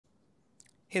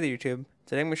Hey there YouTube,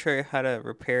 today I'm going to show you how to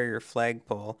repair your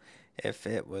flagpole if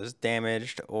it was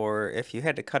damaged or if you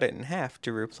had to cut it in half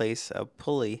to replace a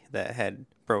pulley that had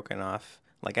broken off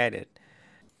like I did.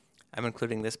 I'm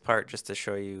including this part just to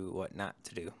show you what not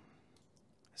to do.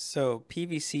 So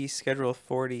PVC Schedule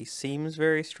 40 seems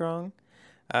very strong,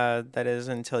 that is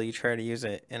until you try to use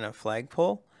it in a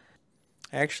flagpole.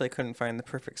 I actually couldn't find the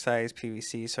perfect size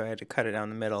PVC, so I had to cut it down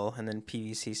the middle and then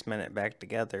PVC cement it back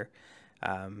together.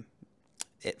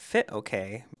 It fit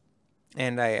okay,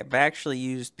 and I've actually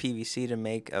used PVC to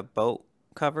make a boat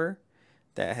cover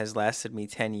that has lasted me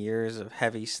 10 years of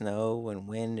heavy snow and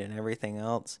wind and everything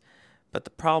else. But the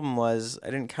problem was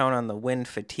I didn't count on the wind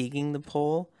fatiguing the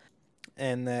pole,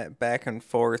 and that back and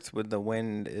forth with the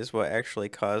wind is what actually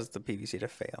caused the PVC to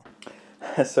fail.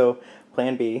 So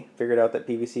plan B, figured out that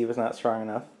PVC was not strong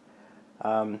enough,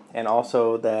 and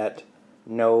also that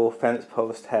no fence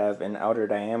posts have an outer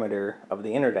diameter of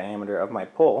the inner diameter of my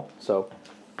pole. So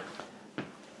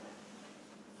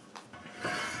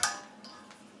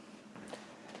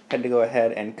had to go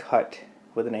ahead and cut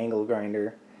with an angle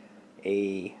grinder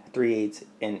a 3/8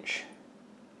 inch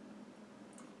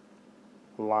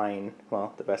line,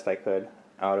 well, the best I could,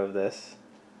 out of this.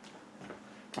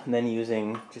 And then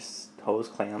using just hose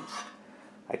clamps,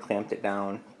 I clamped it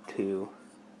down to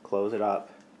close it up.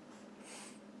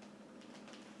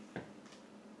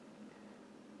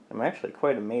 I'm actually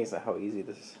quite amazed at how easy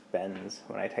this bends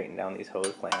when I tighten down these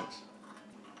hose clamps.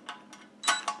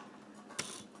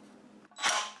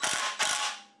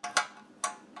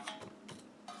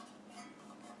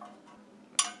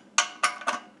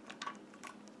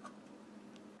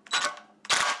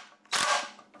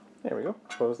 There we go,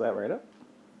 close that right up.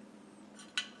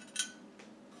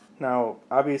 Now,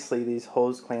 obviously these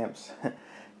hose clamps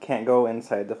can't go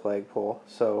inside the flagpole,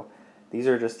 so these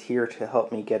are just here to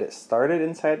help me get it started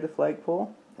inside the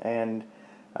flagpole, and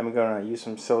I'm going to use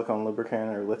some silicone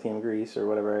lubricant or lithium grease or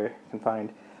whatever I can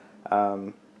find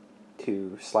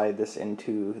to slide this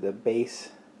into the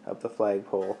base of the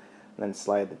flagpole, and then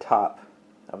slide the top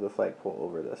of the flagpole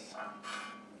over this.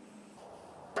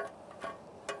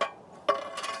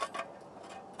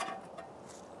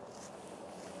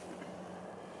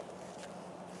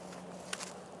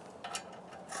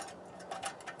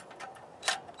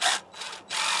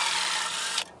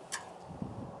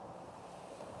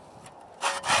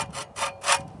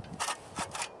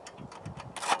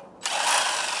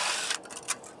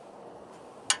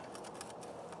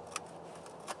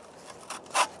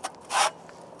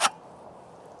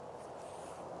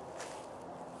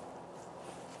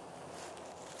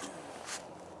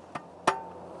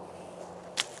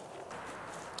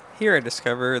 Here I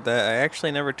discovered that I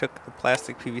actually never took the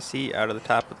plastic PVC out of the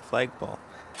top of the flagpole.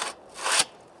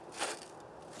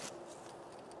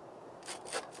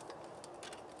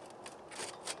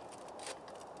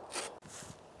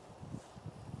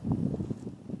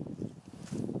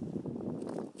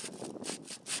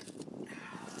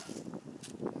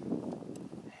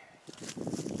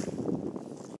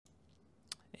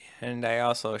 And I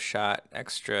also shot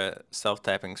extra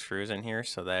self-tapping screws in here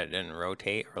so that it didn't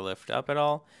rotate or lift up at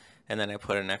all. And then I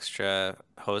put an extra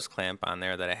hose clamp on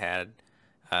there that I had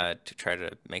to try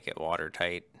to make it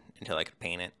watertight until I could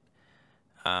paint it.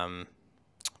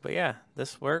 But yeah,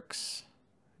 this works,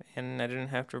 and I didn't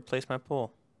have to replace my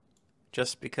pole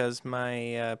just because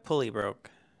my pulley broke.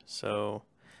 So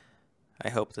I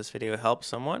hope this video helps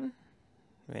someone,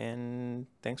 and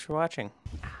thanks for watching.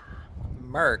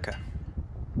 America.